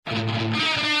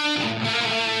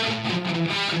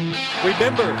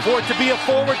Remember, for it to be a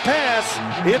forward pass,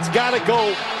 it's got to go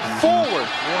forward.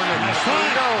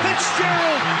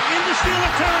 Fitzgerald into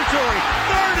Steeler territory.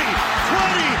 30,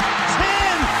 20,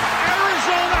 10.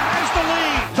 Arizona has the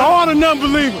lead. To all the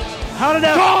non-believers. How did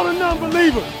that? To all the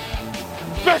non-believers.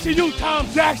 Especially you, Tom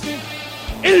Jackson.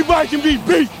 Anybody can be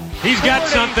beat. He's got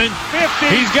 40, something. 50.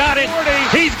 He's got it. 40,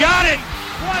 he's got it.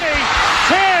 20,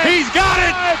 10. He's got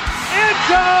it. End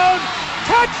zone.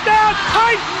 Touchdown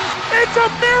Titans. It's a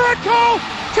miracle.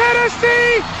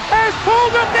 Tennessee has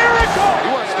pulled a miracle.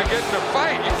 He wants to get in a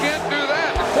fight. You can't do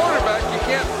that. The quarterback, you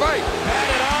can't fight.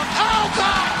 Oh,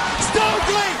 God.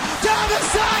 Stokely down the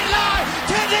sideline.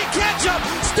 Can they catch him?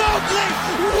 Stokely.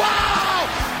 Wow.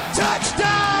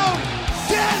 Touchdown.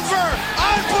 Denver.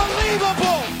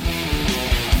 Unbelievable.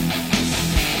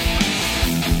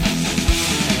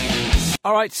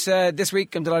 All right, this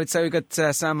week I'm delighted to say we've got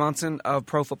Sam Monson of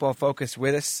Pro Football Focus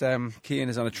with us. Cian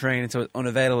is on a train, so it's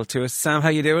unavailable to us. Sam, how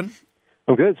you doing?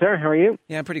 I'm good, sir. How are you?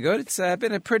 Yeah, I'm pretty good. It's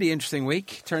been a pretty interesting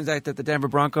week. Turns out that the Denver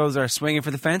Broncos are swinging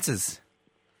for the fences.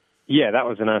 Yeah, that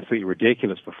was an absolutely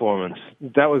ridiculous performance.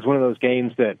 That was one of those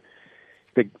games that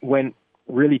went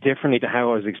really differently to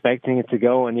how I was expecting it to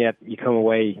go, and yet you come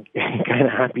away kind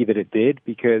of happy that it did,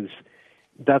 because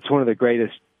that's one of the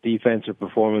greatest defensive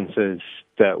performances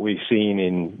that we've seen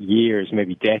in years,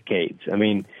 maybe decades. I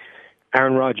mean,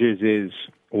 Aaron Rodgers is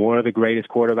one of the greatest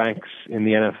quarterbacks in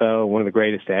the NFL, one of the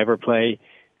greatest to ever play,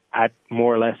 at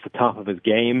more or less the top of his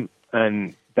game,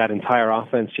 and that entire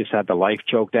offense just had the life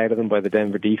choked out of them by the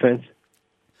Denver defense.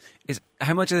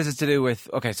 How much of this is to do with,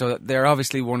 okay, so they're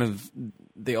obviously one of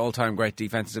the all-time great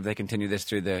defenses. If they continue this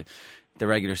through the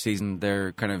regular season,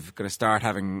 they're kind of going to start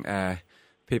having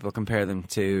people compare them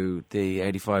to the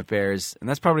 85 Bears, and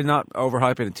that's probably not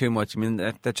overhyping it too much. I mean,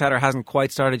 the chatter hasn't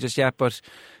quite started just yet, but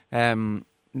certainly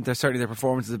their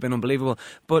performances have been unbelievable.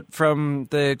 But from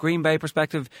the Green Bay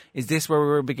perspective, is this where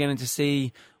we're beginning to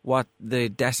see what the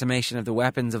decimation of the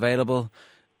weapons available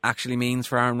actually means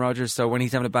for Aaron Rodgers? So when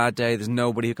he's having a bad day, there's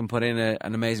nobody who can put in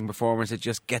an amazing performance to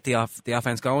just get the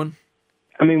offense going?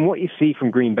 I mean, what you see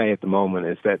from Green Bay at the moment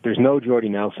is that there's no Jordy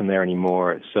Nelson there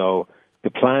anymore, so the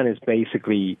plan is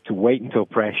basically to wait until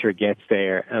pressure gets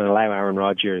there and allow Aaron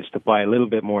Rodgers to buy a little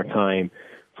bit more time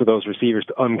for those receivers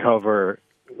to uncover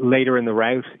later in the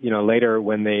route. You know, later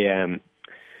when they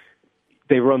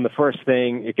run the first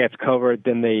thing, it gets covered,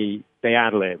 then they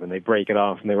ad-lib and they break it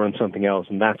off and they run something else,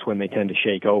 and that's when they tend to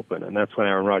shake open, and that's when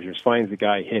Aaron Rodgers finds the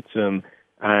guy, hits him,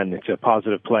 and it's a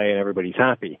positive play and everybody's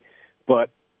happy. But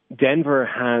Denver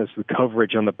has the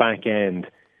coverage on the back end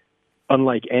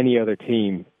unlike any other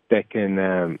team that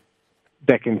can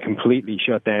completely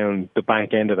shut down the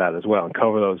back end of that as well and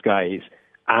cover those guys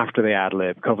after they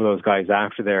ad-lib, cover those guys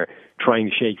after they're trying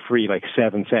to shake free like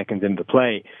 7 seconds into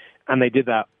play. And they did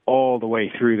that all the way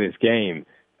through this game.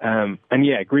 And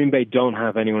yeah, Green Bay don't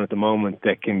have anyone at the moment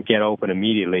that can get open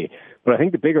immediately. But I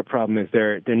think the bigger problem is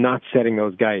they're not setting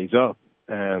those guys up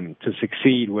to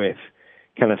succeed with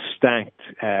kind of stacked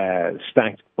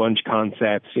bunch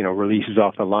concepts, you know, releases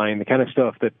off the line, the kind of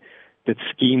stuff that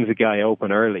schemes a guy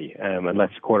open early and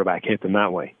lets the quarterback hit them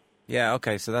that way. Yeah,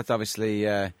 okay, so that's obviously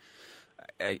a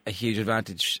huge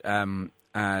advantage, and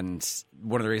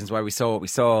one of the reasons why we saw what we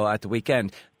saw at the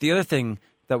weekend. The other thing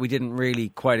that we didn't really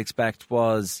quite expect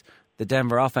was the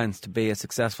Denver offense to be as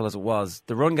successful as it was.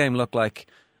 The run game looked like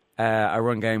a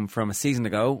run game from a season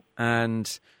ago,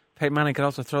 and Peyton Manning could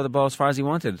also throw the ball as far as he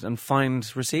wanted and find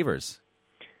receivers.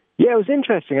 Yeah, it was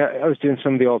interesting. I was doing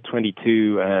some of the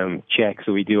all-22 checks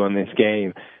that we do on this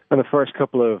game, and the first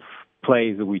couple of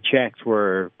plays that we checked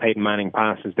were Peyton Manning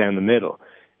passes down the middle.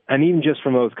 And even just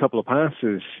from those couple of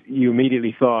passes, you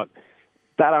immediately thought,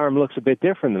 that arm looks a bit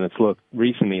different than it's looked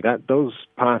recently. Those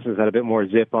passes had a bit more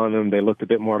zip on them. They looked a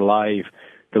bit more live.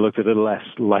 They looked a little less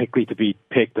likely to be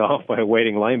picked off by a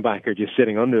waiting linebacker just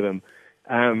sitting under them.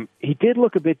 He did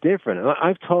look a bit different. And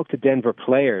I've talked to Denver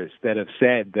players that have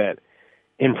said that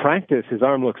in practice, his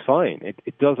arm looks fine.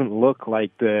 It doesn't look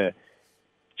like the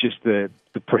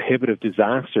prohibitive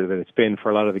disaster that it's been for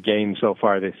a lot of the games so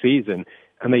far this season.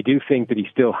 And they do think that he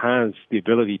still has the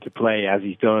ability to play as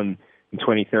he's done in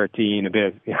 2013, a bit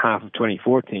of half of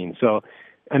 2014. So,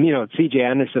 and you know, C.J.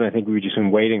 Anderson, I think we've just been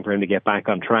waiting for him to get back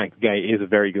on track. The guy is a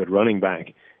very good running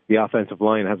back. The offensive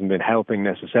line hasn't been helping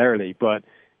necessarily, but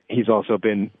he's also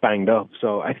been banged up.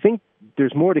 So I think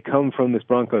there's more to come from this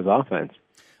Broncos offense.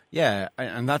 Yeah,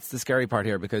 and that's the scary part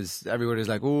here, because everybody's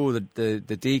like, oh, the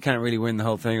D can't really win the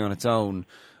whole thing on its own.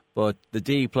 But the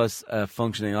D plus a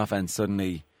functioning offense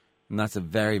suddenly, and that's a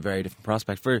very, very different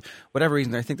prospect. For whatever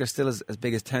reason, I think they're still as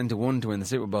big as 10-1 to win the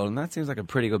Super Bowl, and that seems like a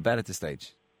pretty good bet at this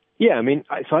stage. Yeah, I mean,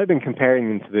 so I've been comparing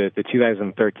them to the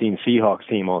 2013 Seahawks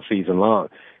team all season long,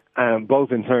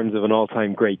 both in terms of an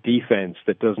all-time great defense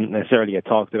that doesn't necessarily get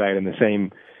talked about in the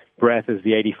same breath as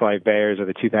the 85 Bears or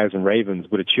the 2000 Ravens,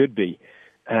 but it should be.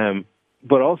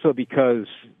 But also because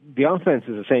the offense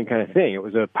is the same kind of thing. It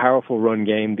was a powerful run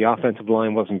game. The offensive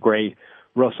line wasn't great.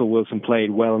 Russell Wilson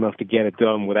played well enough to get it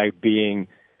done without being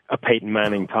a Peyton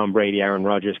Manning, Tom Brady, Aaron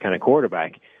Rodgers kind of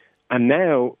quarterback. And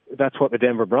now that's what the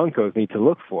Denver Broncos need to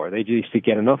look for. They just need to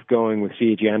get enough going with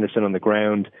C.J. Anderson on the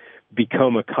ground,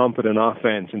 become a competent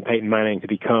offense, and Peyton Manning to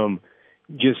become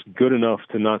just good enough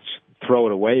to not throw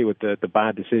it away with the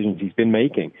bad decisions he's been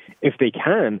making. If they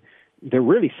can, they're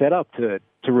really set up to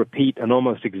repeat an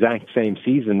almost exact same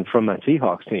season from that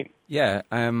Seahawks team. Yeah,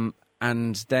 and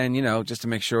then, just to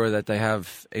make sure that they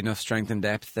have enough strength and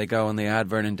depth, they go and they add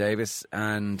Vernon Davis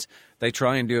and they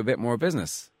try and do a bit more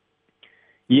business.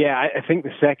 Yeah, I think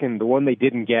the one they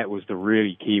didn't get was the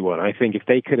really key one. I think if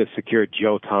they could have secured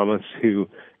Joe Thomas, who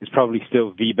is probably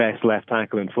still the best left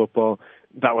tackle in football,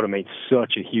 that would have made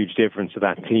such a huge difference to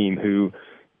that team, who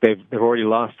they've already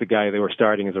lost the guy they were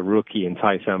starting as a rookie in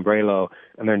Ty Sambrailo,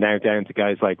 and they're now down to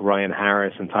guys like Ryan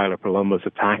Harris and Tyler Columbus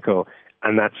at tackle,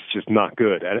 and that's just not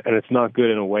good. And it's not good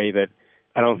in a way that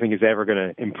I don't think is ever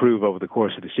going to improve over the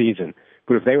course of the season.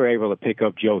 But if they were able to pick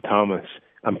up Joe Thomas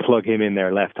and plug him in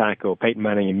their left tackle, Peyton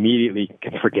Manning immediately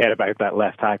can forget about that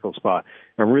left tackle spot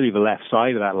and really the left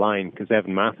side of that line, because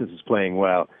Evan Mathis is playing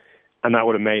well, and that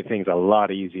would have made things a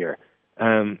lot easier.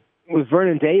 With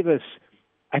Vernon Davis,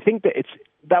 I think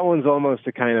that one's almost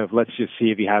a kind of let's just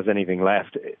see if he has anything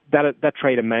left. That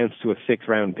trade amounts to a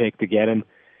 6th-round pick to get him,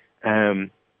 and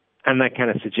that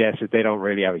kind of suggests that they don't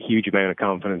really have a huge amount of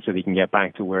confidence that he can get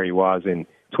back to where he was in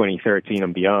 2013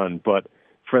 and beyond. But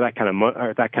for that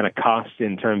kind of cost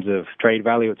in terms of trade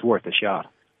value, it's worth a shot.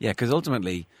 Yeah, because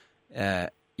ultimately,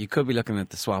 you could be looking at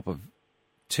the swap of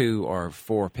 2 or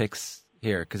 4 picks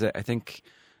here, because I think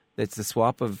it's the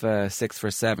swap of 6th for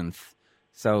 7th.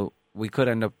 So we could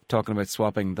end up talking about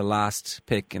swapping the last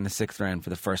pick in the 6th round for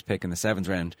the first pick in the 7th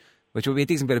round, which would be a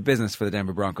decent bit of business for the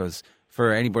Denver Broncos,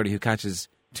 for anybody who catches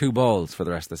 2 balls for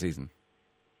the rest of the season.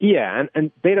 Yeah,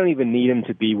 and they don't even need him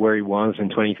to be where he was in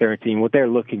 2013. What they're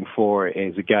looking for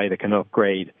is a guy that can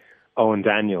upgrade Owen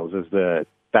Daniels as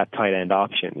that tight end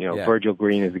option. Virgil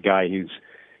Green is a guy who's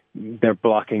their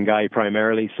blocking guy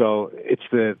primarily, so it's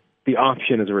the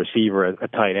option as a receiver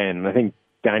at tight end. And I think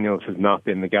Daniels has not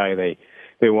been the guy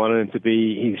they wanted him to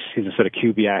be. He's a sort of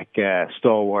Kubiak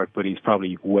stalwart, but he's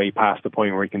probably way past the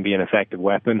point where he can be an effective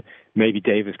weapon. Maybe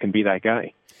Davis can be that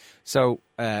guy. So,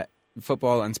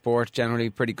 football and sport generally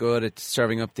pretty good at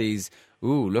serving up these,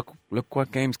 look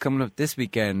what game's coming up this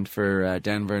weekend for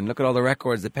Denver, and look at all the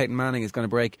records that Peyton Manning is going to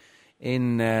break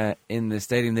in the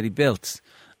stadium that he built.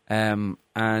 And,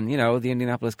 the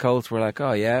Indianapolis Colts were like,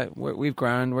 oh yeah, we're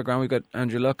grand, we've got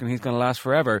Andrew Luck and he's going to last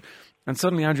forever. And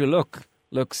suddenly Andrew Luck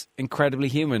looks incredibly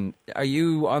human. Are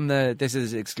you on this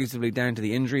is exclusively down to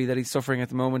the injury that he's suffering at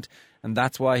the moment, and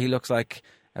that's why he looks like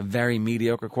a very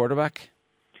mediocre quarterback?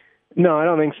 No, I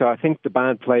don't think so. I think the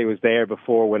bad play was there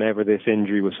before whenever this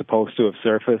injury was supposed to have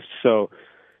surfaced. So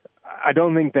I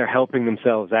don't think they're helping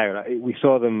themselves out. We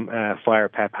saw them fire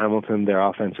Pep Hamilton, their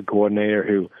offensive coordinator,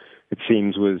 who it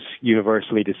seems was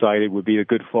universally decided would be a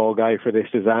good fall guy for this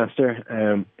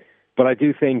disaster. But I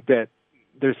do think that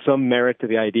there's some merit to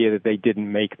the idea that they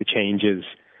didn't make the changes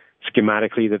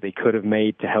schematically that they could have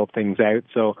made to help things out.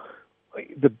 So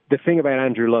the thing about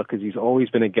Andrew Luck is he's always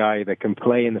been a guy that can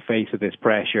play in the face of this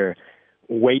pressure,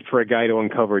 wait for a guy to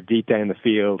uncover deep down the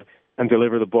field, and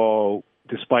deliver the ball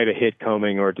despite a hit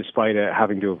coming or despite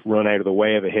having to run out of the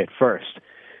way of a hit first.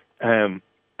 And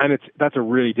that's a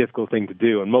really difficult thing to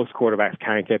do, and most quarterbacks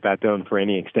can't get that done for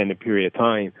any extended period of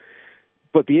time.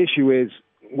 But the issue is,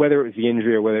 whether it was the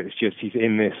injury or whether it's just he's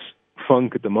in this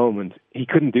funk at the moment, he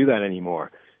couldn't do that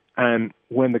anymore. And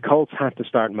when the Colts had to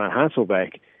start Matt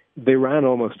Hasselbeck, they ran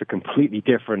almost a completely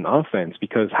different offense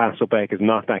because Hasselbeck is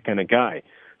not that kind of guy.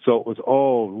 So it was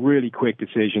all really quick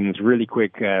decisions, really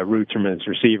quick routes from his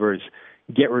receivers,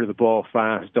 get rid of the ball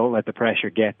fast, don't let the pressure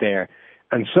get there.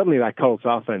 And suddenly that Colts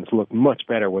offense looked much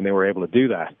better when they were able to do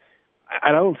that.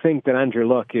 I don't think that Andrew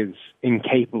Luck is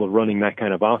incapable of running that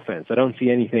kind of offense. I don't see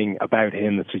anything about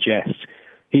him that suggests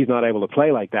he's not able to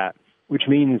play like that, which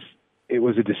means it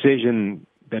was a decision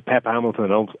that Pep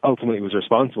Hamilton ultimately was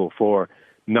responsible for,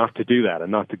 not to do that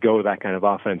and not to go to that kind of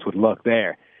offense with Luck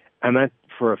there. And that,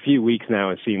 for a few weeks now,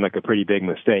 has seemed like a pretty big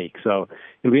mistake. So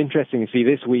it'll be interesting to see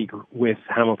this week with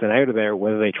Hamilton out of there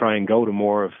whether they try and go to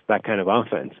more of that kind of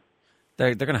offense.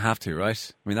 They're going to have to,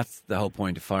 right? I mean, that's the whole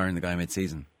point of firing the guy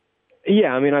mid-season.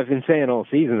 Yeah, I mean, I've been saying all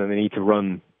season that they need to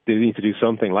run need to do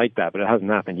something like that, but it hasn't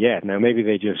happened yet. Now, maybe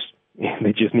they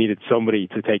just needed somebody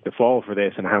to take the fall for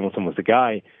this, and Hamilton was the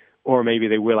guy, or maybe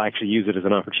they will actually use it as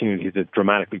an opportunity to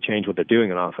dramatically change what they're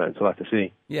doing on offense. We'll have to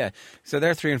see. Yeah, so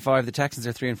they're 3-5. The Texans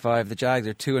are 3-5. The Jags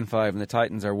are 2-5, and the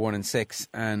Titans are 1-6.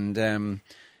 And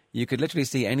you could literally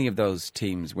see any of those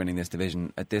teams winning this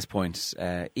division at this point.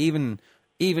 Even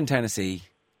Tennessee.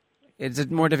 It's a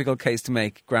more difficult case to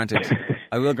make, granted.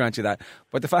 I will grant you that.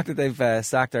 But the fact that they've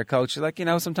sacked their coach,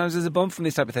 sometimes there's a bump from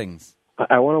these type of things.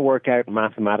 I want to work out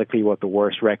mathematically what the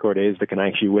worst record is that can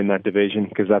actually win that division,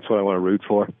 because that's what I want to root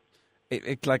for.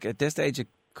 At this stage, it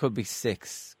could be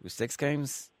 6. With 6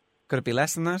 games? Could it be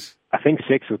less than that? I think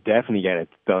 6 would definitely get it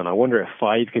done. I wonder if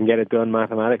 5 can get it done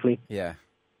mathematically. Yeah.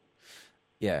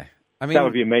 I mean, that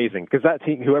would be amazing, because that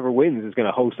team, whoever wins, is going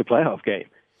to host a playoff game.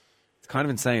 It's kind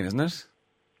of insane, isn't it?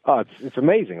 Oh, it's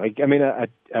amazing.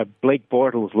 A Blake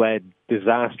Bortles-led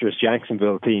disastrous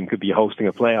Jacksonville team could be hosting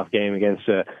a playoff game against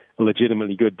a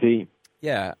legitimately good team.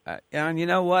 Yeah, and you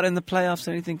know what? In the playoffs,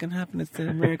 anything can happen. It's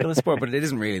the miracle of sport, but it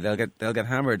isn't really. They'll get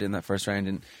hammered in that first round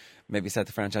and maybe set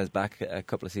the franchise back a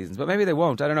couple of seasons. But maybe they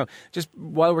won't. I don't know. Just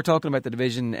while we're talking about the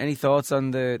division, any thoughts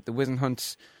on the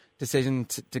Wisenhunt decision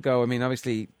to go? I mean,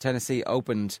 obviously Tennessee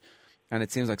opened, and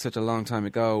it seems like such a long time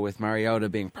ago, with Mariota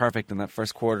being perfect in that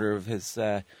first quarter of his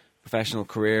professional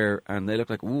career, and they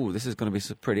look like, ooh, this is going to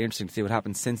be pretty interesting to see what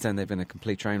happens. Since then, they've been a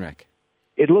complete train wreck.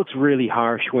 It looks really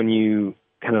harsh when you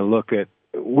kind of look at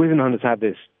Wisenhunt has had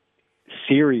this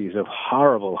series of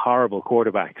horrible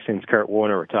quarterbacks since Kurt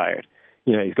Warner retired.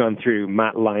 You know, he's gone through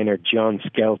Matt Leinart, John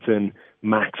Skelton,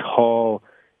 Max Hall,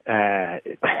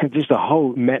 just a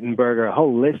whole Mettenberger, a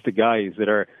whole list of guys that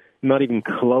are not even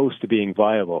close to being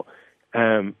viable.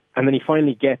 And then he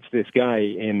finally gets this guy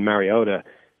in Mariota,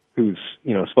 who's,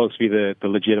 you know, supposed to be the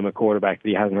legitimate quarterback that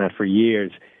he hasn't had for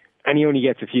years. And he only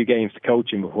gets a few games to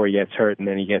coach him before he gets hurt, and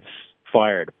then he gets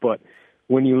fired. But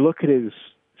when you look at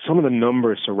some of the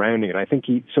numbers surrounding it, I think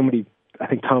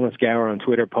Thomas Gower on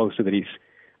Twitter posted that he's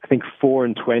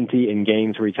 4-20 in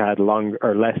games where he's had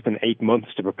less than 8 months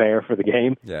to prepare for the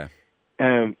game. Yeah.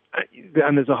 And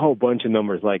there's a whole bunch of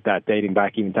numbers like that dating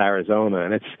back even to Arizona,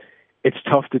 and it's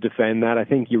tough to defend that. I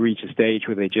think you reach a stage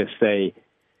where they just say,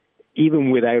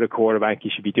 even without a quarterback,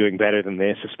 you should be doing better than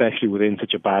this, especially within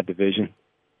such a bad division.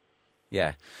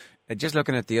 Yeah. Just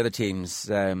looking at the other teams,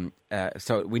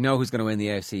 so we know who's going to win the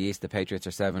AFC East. The Patriots are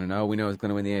 7-0. We know who's going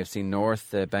to win the AFC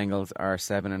North. The Bengals are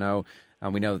 7-0.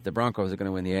 And we know that the Broncos are going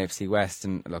to win the AFC West.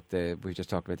 And look, we just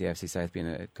talked about the AFC South being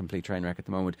a complete train wreck at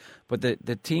the moment. But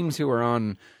the teams who are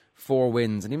on 4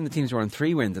 wins, and even the teams who are on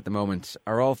 3 wins at the moment,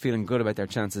 are all feeling good about their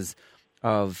chances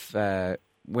of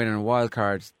winning a wild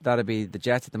card. That'd be the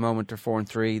Jets at the moment. They're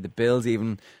 4-3. The Bills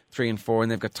even 3-4,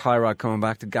 and they've got Tyrod coming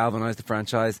back to galvanise the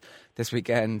franchise this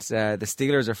weekend. The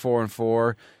Steelers are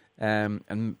 4-4,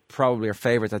 and probably are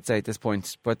favourites, I'd say, at this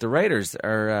point. But the Raiders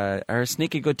are a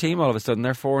sneaky good team all of a sudden.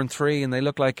 They're 4-3, and they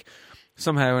look like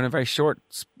somehow in a very short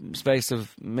space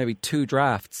of maybe 2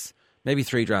 drafts, maybe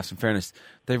 3 drafts in fairness,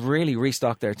 they've really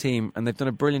restocked their team, and they've done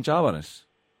a brilliant job on it.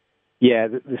 Yeah,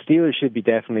 the Steelers should be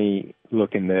definitely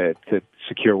looking to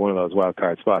secure one of those wild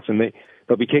card spots, and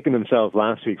they'll be kicking themselves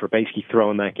last week for basically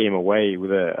throwing that game away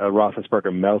with a Roethlisberger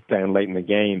meltdown late in the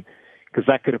game, because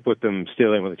that could have put them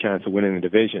still in with a chance of winning the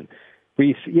division. But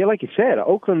like you said,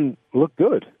 Oakland looked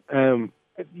good.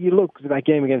 You look at that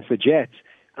game against the Jets,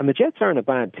 and the Jets aren't a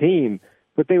bad team,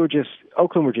 but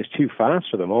Oakland were just too fast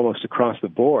for them almost across the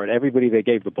board. Everybody they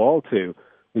gave the ball to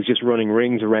was just running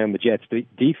rings around the Jets'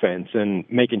 defense and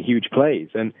making huge plays.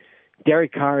 And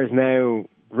Derek Carr has now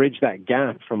bridged that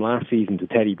gap from last season to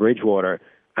Teddy Bridgewater,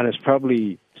 and is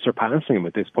probably surpassing him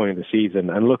at this point of the season,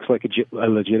 and looks like a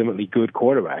legitimately good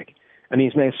quarterback. And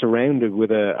he's now surrounded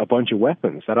with a bunch of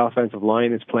weapons. That offensive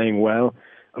line is playing well.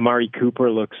 Amari Cooper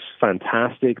looks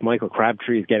fantastic. Michael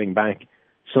Crabtree is getting back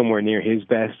somewhere near his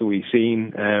best that we've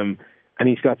seen. And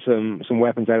he's got some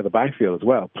weapons out of the backfield as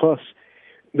well. Plus,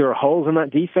 there are holes in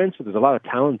that defense, but there's a lot of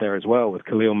talent there as well, with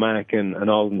Khalil Mack and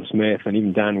Alden Smith and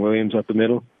even Dan Williams up the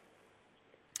middle.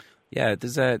 Yeah,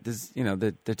 there's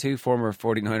the 2 former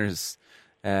 49ers.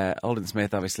 Alden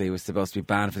Smith obviously was supposed to be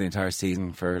banned for the entire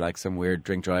season for like some weird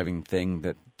drink driving thing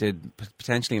that did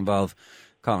potentially involve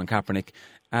Colin Kaepernick,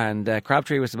 and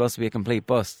Crabtree was supposed to be a complete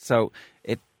bust. So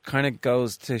it kind of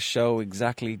goes to show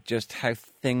exactly just how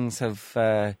things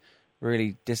have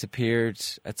really disappeared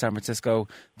at San Francisco,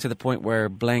 to the point where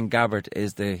Blaine Gabbert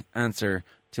is the answer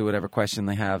to whatever question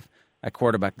they have at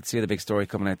quarterback. Let's see the big story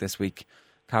coming out this week.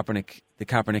 The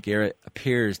Kaepernick era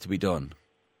appears to be done.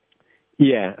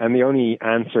 Yeah, and the only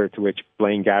answer to which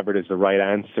Blaine Gabbert is the right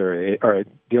answer, or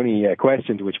the only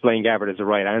question to which Blaine Gabbert is the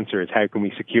right answer, is how can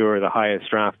we secure the highest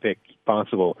draft pick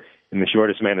possible in the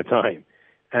shortest amount of time?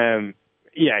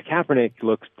 Yeah, Kaepernick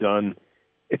looks done.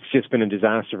 It's just been a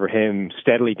disaster for him,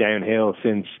 steadily downhill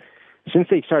since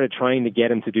they started trying to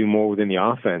get him to do more within the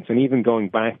offense. And even going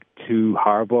back to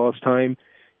Harbaugh's time,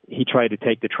 he tried to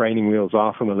take the training wheels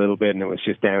off him a little bit, and it was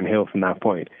just downhill from that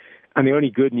point. And the only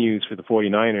good news for the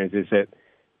 49ers is that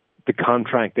the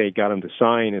contract they got him to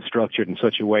sign is structured in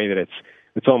such a way that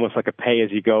it's almost like a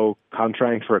pay-as-you-go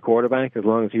contract for a quarterback. As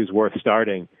long as he was worth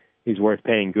starting, he's worth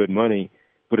paying good money.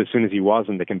 But as soon as he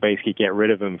wasn't, they can basically get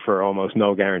rid of him for almost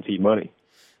no guaranteed money.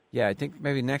 Yeah, I think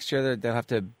maybe next year they'll have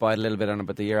to bite a little bit on it,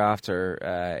 but the year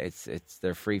after,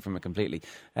 they're free from it completely.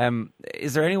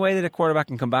 Is there any way that a quarterback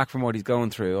can come back from what he's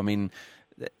going through? I mean,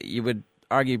 you would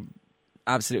argue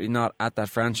absolutely not at that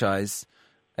franchise.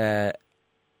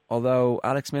 Although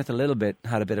Alex Smith a little bit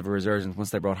had a bit of a resurgence once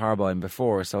they brought Harbaugh in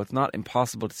before, so it's not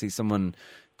impossible to see someone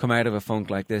come out of a funk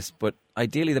like this. But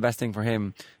ideally, the best thing for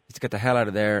him is to get the hell out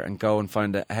of there and go and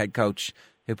find a head coach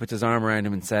who puts his arm around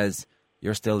him and says,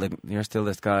 "You're still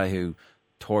this guy who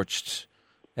torched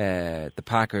the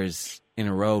Packers in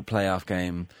a road playoff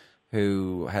game,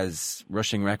 who has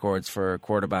rushing records for a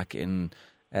quarterback in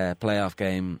playoff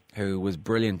game, who was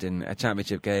brilliant in a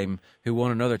championship game, who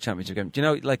won another championship game." Do you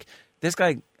know, like, this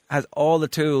guy has all the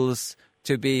tools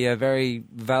to be a very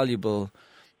valuable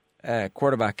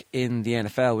quarterback in the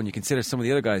NFL when you consider some of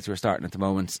the other guys who are starting at the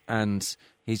moment, and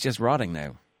he's just rotting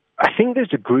now. I think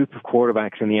there's a group of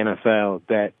quarterbacks in the NFL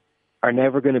that are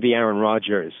never going to be Aaron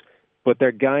Rodgers, but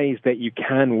they're guys that you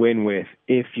can win with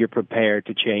if you're prepared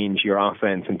to change your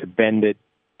offense and to bend it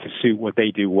to suit what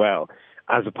they do well,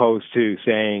 as opposed to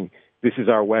saying, this is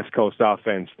our West Coast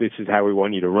offense, this is how we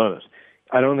want you to run it.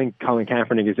 I don't think Colin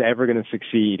Kaepernick is ever going to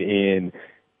succeed in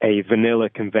a vanilla,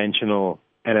 conventional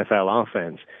NFL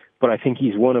offense, but I think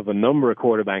he's one of a number of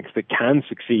quarterbacks that can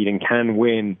succeed and can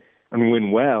win and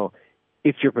win well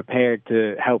if you're prepared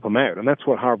to help him out. And that's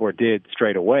what Harbaugh did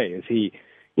straight away, is he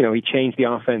changed the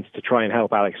offense to try and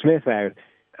help Alex Smith out.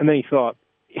 And then he thought,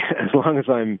 as long as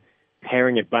I'm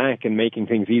paring it back and making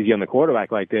things easy on the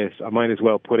quarterback like this, I might as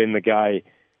well put in the guy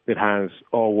that has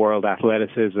all-world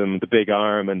athleticism, the big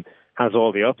arm, and has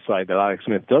all the upside that Alex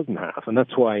Smith doesn't have. And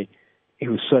that's why it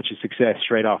was such a success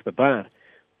straight off the bat.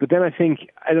 But then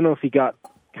I don't know if he got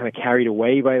kind of carried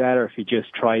away by that, or if he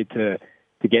just tried to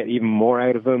get even more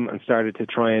out of him and started to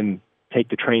try and take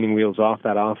the training wheels off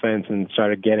that offense and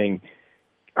started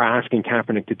asking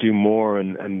Kaepernick to do more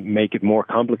and make it more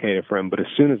complicated for him. But as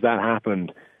soon as that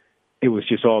happened, it was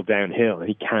just all downhill, and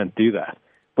he can't do that.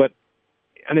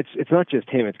 And it's not just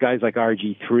him, it's guys like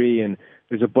RG3, and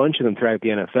there's a bunch of them throughout the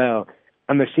NFL,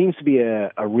 and there seems to be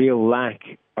a real lack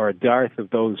or a dearth of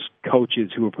those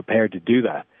coaches who are prepared to do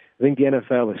that. I think the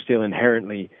NFL is still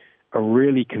inherently a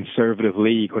really conservative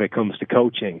league when it comes to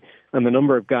coaching, and the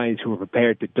number of guys who are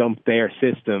prepared to dump their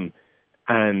system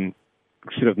and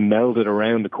sort of meld it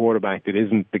around the quarterback that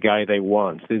isn't the guy they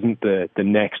want, isn't the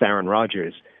next Aaron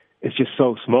Rodgers, is just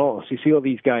so small. So you see all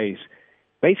these guys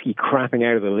basically crapping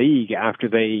out of the league after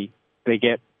they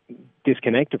get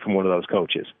disconnected from one of those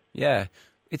coaches. Yeah,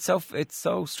 it's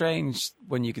so strange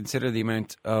when you consider the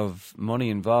amount of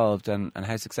money involved and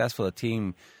how successful a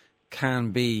team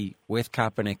can be with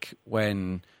Kaepernick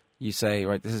when you say,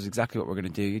 right, this is exactly what we're going to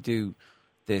do. You do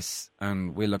this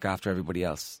and we'll look after everybody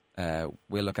else.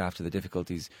 We'll look after the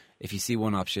difficulties. If you see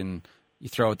one option, you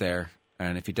throw it there,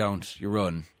 and if you don't, you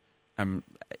run.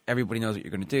 Everybody knows what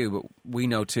you're going to do, but we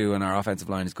know too, and our offensive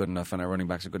line is good enough and our running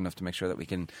backs are good enough to make sure that we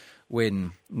can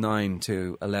win 9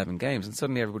 to 11 games. And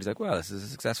suddenly everybody's like, well, this is a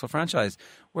successful franchise.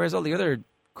 Whereas all the other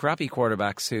crappy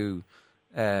quarterbacks who,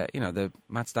 the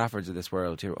Matt Staffords of this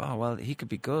world, he could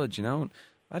be good,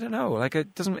 I don't know. Like, it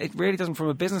really doesn't, from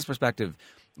a business perspective,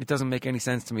 it doesn't make any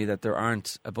sense to me that there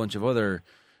aren't a bunch of other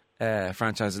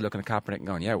franchises looking at Kaepernick and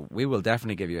going, yeah, we will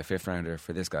definitely give you a 5th rounder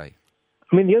for this guy.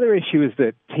 I mean, the other issue is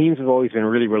that teams have always been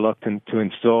really reluctant to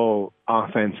install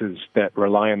offenses that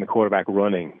rely on the quarterback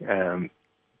running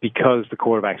because the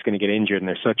quarterback's going to get injured and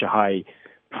they're such a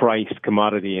high-priced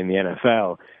commodity in the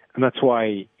NFL. And that's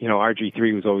why,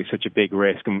 RG3 was always such a big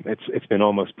risk. And it's been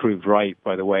almost proved right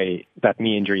by the way that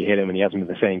knee injury hit him, and he hasn't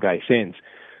been the same guy since.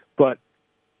 But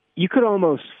you could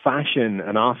almost fashion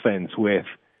an offense with,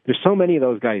 there's so many of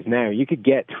those guys now, you could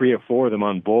get 3 or 4 of them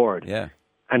on board. Yeah.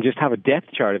 And just have a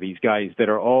depth chart of these guys that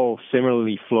are all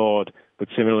similarly flawed, but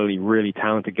similarly really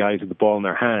talented guys with the ball in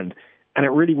their hand. And it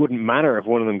really wouldn't matter if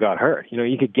one of them got hurt.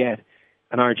 You could get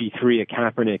an RG3, a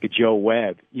Kaepernick, a Joe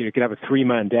Webb. You could have a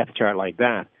 3-man depth chart like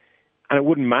that. And it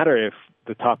wouldn't matter if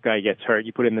the top guy gets hurt,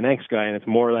 you put in the next guy, and it's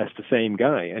more or less the same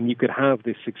guy. And you could have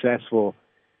this successful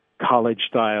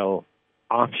college-style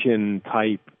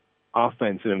option-type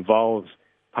offense that involves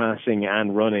passing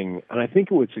and running. And I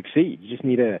think it would succeed. You just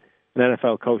need an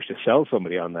NFL coach to sell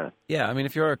somebody on that. Yeah, I mean,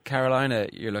 if you're Carolina,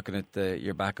 you're looking at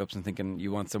your backups and thinking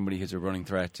you want somebody who's a running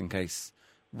threat in case,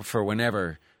 for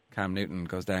whenever Cam Newton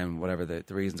goes down, whatever the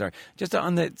reasons are. Just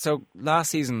so last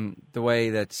season, the way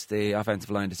that the offensive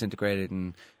line disintegrated,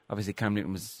 and obviously Cam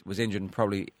Newton was injured and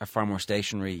probably a far more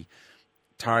stationary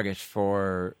target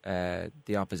for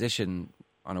the opposition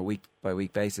on a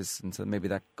week-by-week basis, and so maybe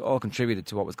that all contributed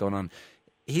to what was going on.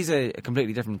 He seems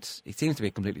to be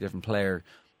a completely different player.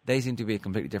 They seem to be a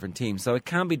completely different team. So it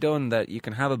can be done that you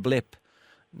can have a blip.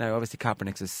 Now, obviously,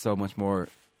 Kaepernick's is so much more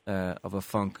of a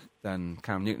funk than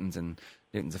Cam Newton's, and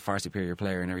Newton's a far superior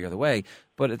player in every other way.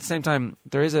 But at the same time,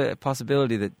 there is a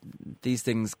possibility that these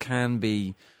things can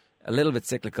be a little bit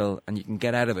cyclical and you can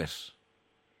get out of it.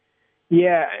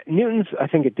 Yeah, Newton's, I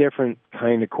think, a different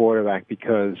kind of quarterback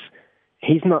because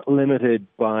he's not limited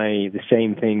by the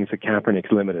same things that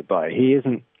Kaepernick's limited by. He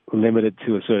isn't limited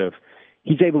to a sort of...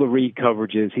 He's able to read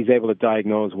coverages. He's able to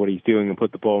diagnose what he's doing and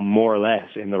put the ball more or less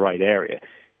in the right area.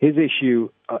 His issue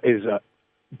is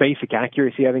basic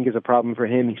accuracy, I think, is a problem for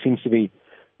him. He seems to be...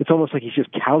 It's almost like he's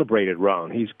just calibrated wrong.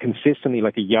 He's consistently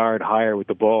like a yard higher with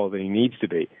the ball than he needs to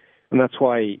be. And that's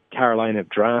why Carolina have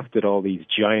drafted all these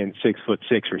giant 6'6"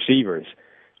 receivers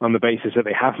on the basis that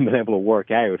they haven't been able to work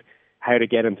out how to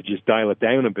get him to just dial it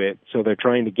down a bit. So they're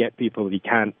trying to get people that he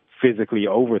can't physically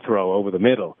overthrow over the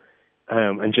middle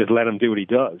and just let him do what he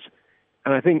does.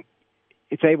 And I think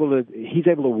he's able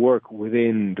to work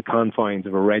within the confines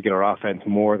of a regular offense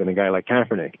more than a guy like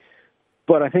Kaepernick.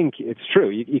 But I think it's true.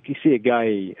 You can see a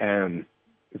guy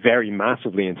vary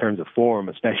massively in terms of form,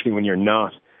 especially when you're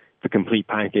not the complete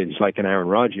package like an Aaron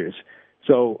Rodgers.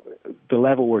 So the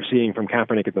level we're seeing from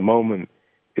Kaepernick at the moment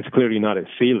is clearly not his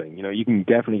ceiling. You know, you can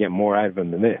definitely get more out of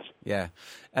him than this. Yeah.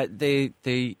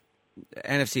 The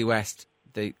NFC West,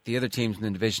 the other teams in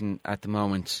the division at the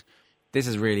moment, this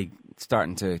is really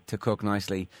starting to cook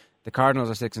nicely. The Cardinals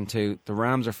are 6-2, the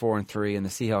Rams are 4-3, and the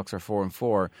Seahawks are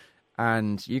 4-4.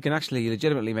 And you can actually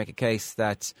legitimately make a case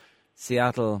that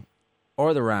Seattle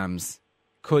or the Rams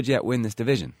could yet win this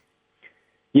division.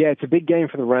 Yeah, it's a big game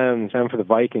for the Rams and for the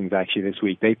Vikings, actually, this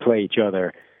week. They play each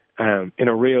other in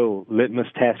a real litmus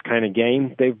test kind of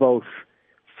game. They've both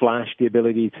flashed the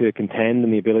ability to contend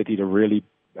and the ability to really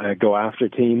go after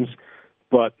teams,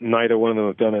 but neither one of them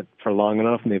have done it for long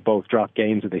enough, and they both dropped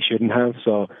games that they shouldn't have.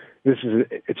 So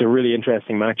it's a really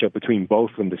interesting matchup between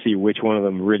both of them to see which one of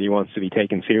them really wants to be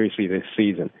taken seriously this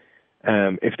season.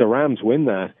 If the Rams win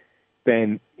that,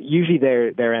 then usually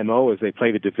their MO is they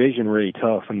play the division really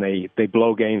tough and they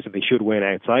blow games that they should win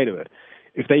outside of it.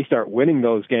 If they start winning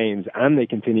those games and they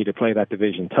continue to play that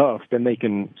division tough, then they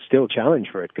can still challenge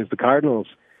for it, because the Cardinals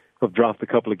have dropped a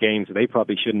couple of games that they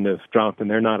probably shouldn't have dropped, and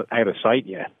they're not out of sight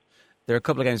yet. They're a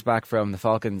couple of games back from the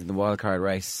Falcons in the wildcard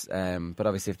race, but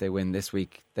obviously if they win this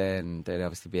week, then they'd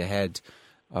obviously be ahead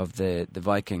of the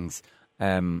Vikings.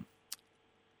 They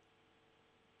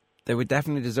would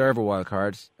definitely deserve a wild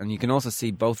card, and you can also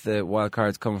see both the wild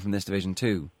cards coming from this division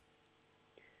too.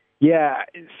 Yeah,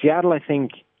 Seattle, I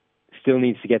think, still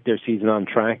needs to get their season on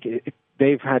track.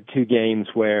 They've had two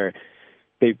games where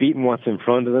they've beaten what's in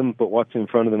front of them, but what's in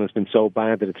front of them has been so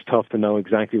bad that it's tough to know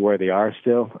exactly where they are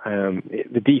still.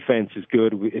 The defense is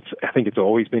good. I think it's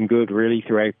always been good, really,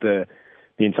 throughout the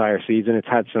entire season. It's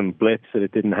had some blips that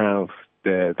it didn't have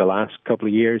the last couple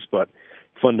of years, but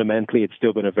fundamentally it's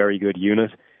still been a very good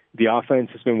unit. The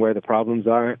offense has been where the problems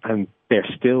are, and they're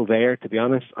still there, to be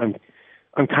honest. I'm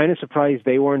kind of surprised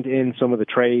they weren't in some of the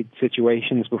trade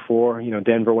situations before. You know,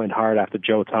 Denver went hard after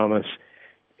Joe Thomas.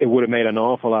 It would have made an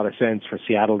awful lot of sense for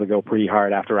Seattle to go pretty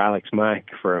hard after Alex Mack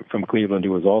from Cleveland,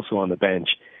 who was also on the bench.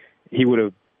 He would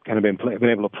have kind of been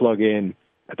able to plug in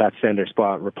at that center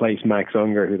spot, replace Max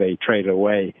Unger, who they traded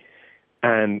away,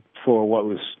 and for what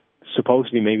was supposed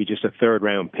to be maybe just a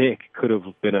third-round pick, could have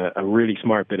been a really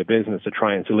smart bit of business to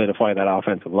try and solidify that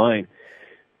offensive line.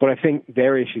 But I think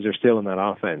their issues are still in that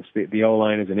offense. The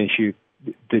O-line is an issue.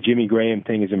 The Jimmy Graham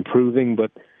thing is improving,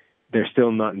 but they're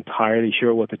still not entirely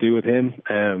sure what to do with him.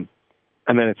 And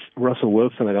then it's Russell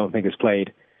Wilson, I don't think, has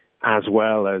played as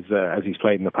well as he's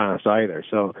played in the past either.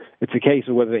 So it's a case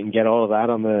of whether they can get all of that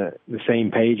on the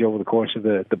same page over the course of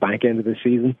the back end of this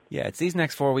season. Yeah, it's these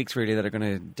next 4 weeks really that are going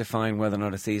to define whether or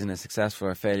not a season is successful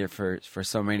or a failure for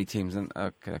so many teams. And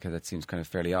okay, that seems kind of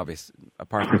fairly obvious,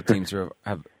 apart from the teams who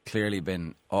have clearly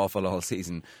been awful all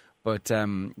season. But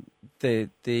the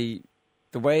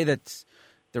way that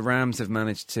the Rams have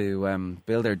managed to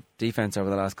build their defense over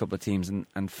the last couple of teams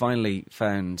and finally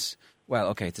found, well,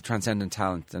 okay, it's a transcendent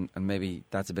talent, and maybe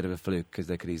that's a bit of a fluke because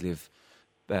they could easily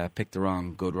have picked the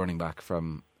wrong good running back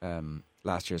from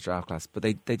last year's draft class. But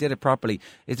they did it properly.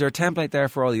 Is there a template there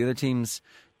for all the other teams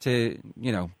to,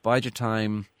 bide your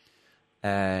time,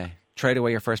 trade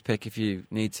away your first pick if you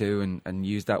need to, and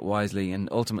use that wisely, and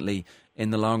ultimately, in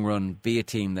the long run, be a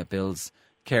team that builds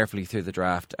carefully through the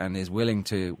draft and is willing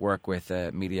to work with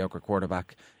a mediocre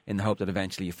quarterback in the hope that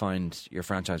eventually you find your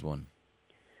franchise one?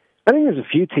 I think there's a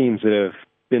few teams that have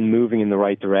been moving in the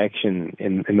right direction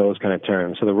in those kind of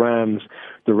terms. So the Rams,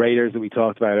 the Raiders that we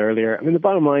talked about earlier. I mean, the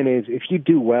bottom line is if you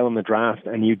do well in the draft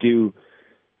and you do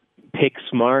pick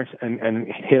smart and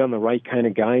hit on the right kind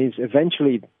of guys,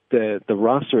 eventually the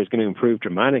roster is going to improve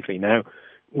dramatically. Now,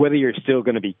 whether you're still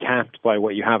going to be capped by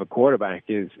what you have at quarterback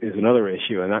is another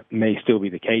issue, and that may still be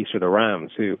the case for the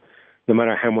Rams, who, no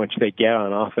matter how much they get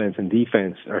on offense and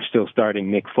defense, are still starting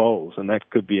Nick Foles, and that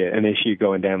could be an issue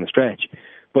going down the stretch.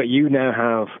 But you now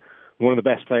have one of the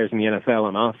best players in the NFL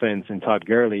on offense in Todd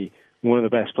Gurley, one of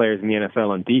the best players in the NFL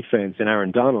on defense in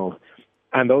Aaron Donald,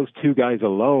 and those two guys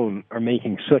alone are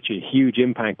making such a huge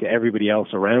impact to everybody else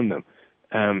around them.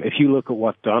 If you look at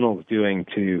what Donald's doing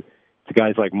to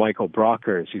guys like Michael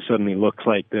Brockers, who suddenly looks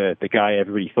like the guy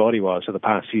everybody thought he was for the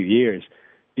past few years,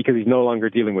 because he's no longer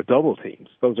dealing with double teams.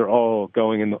 Those are all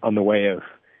going on the way of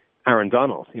Aaron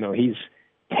Donald. He's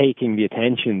taking the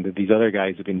attention that these other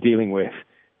guys have been dealing with,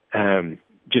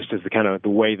 just as the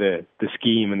way the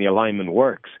scheme and the alignment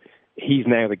works. He's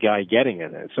now the guy getting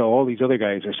it. So all these other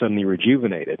guys are suddenly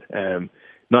rejuvenated.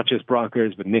 Not just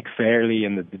Brockers, but Nick Fairley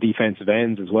and the defensive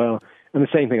ends as well. And the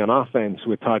same thing on offense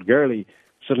with Todd Gurley.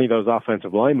 Suddenly those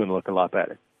offensive linemen look a lot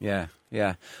better. Yeah.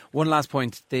 One last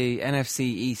point. The NFC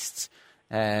East,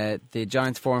 the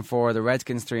Giants 4-4, the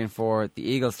Redskins 3-4, the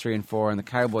Eagles 3-4, and the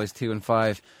Cowboys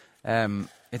 2-5.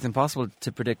 It's impossible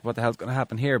to predict what the hell's going to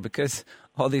happen here because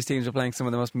all these teams are playing some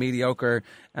of the most mediocre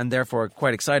and therefore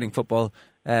quite exciting football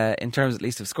in terms at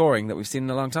least of scoring that we've seen in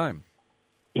a long time.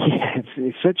 Yeah,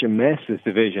 it's such a mess, this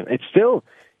division. It's still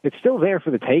there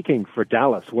for the taking for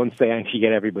Dallas once they actually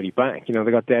get everybody back. They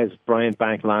got Dez Bryant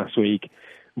back last week,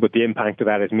 but the impact of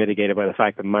that is mitigated by the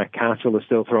fact that Matt Castle is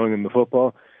still throwing them the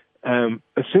football.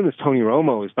 As soon as Tony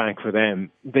Romo is back for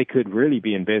them, they could really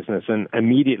be in business and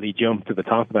immediately jump to the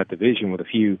top of that division with a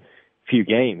few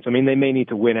games. I mean, they may need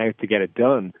to win out to get it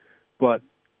done, but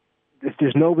if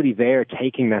there's nobody there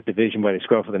taking that division by the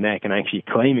scruff of the neck and actually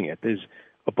claiming it, there's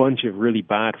a bunch of really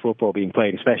bad football being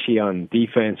played, especially on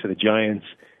defense for the Giants,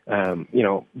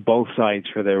 both sides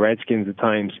for the Redskins at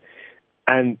times.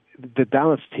 And the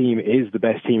Dallas team is the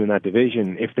best team in that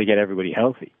division if they get everybody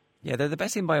healthy. Yeah, they're the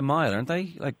best team by a mile, aren't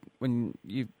they? Like, when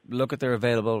you look at their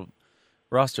available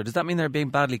roster, does that mean they're being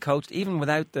badly coached? Even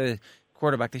without the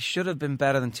quarterback, they should have been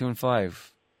better than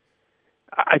 2-5.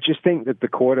 I just think that the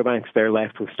quarterbacks they're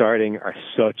left with starting are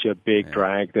such a big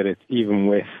drag that it's even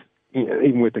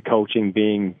with the coaching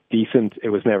being decent, it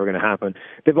was never going to happen.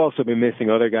 They've also been missing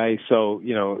other guys, so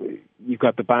you've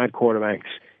got the bad quarterbacks.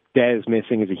 Dez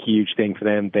missing is a huge thing for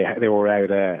them. They were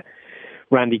out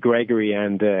Randy Gregory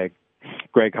and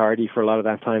Greg Hardy for a lot of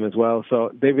that time as well.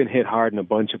 So they've been hit hard in a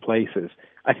bunch of places.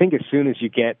 I think as soon as you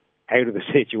get out of the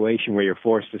situation where you're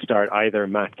forced to start either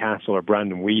Matt Castle or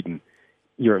Brandon Weeden,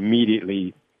 you're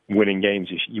immediately winning games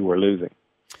you were losing.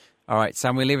 All right,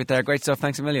 Sam, we'll leave it there. Great stuff.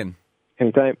 Thanks a million.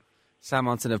 Anytime. Sam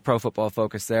Monson of Pro Football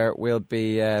Focus there. We'll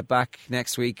be back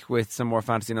next week with some more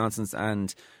fantasy nonsense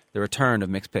and the return of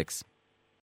Mixed Picks.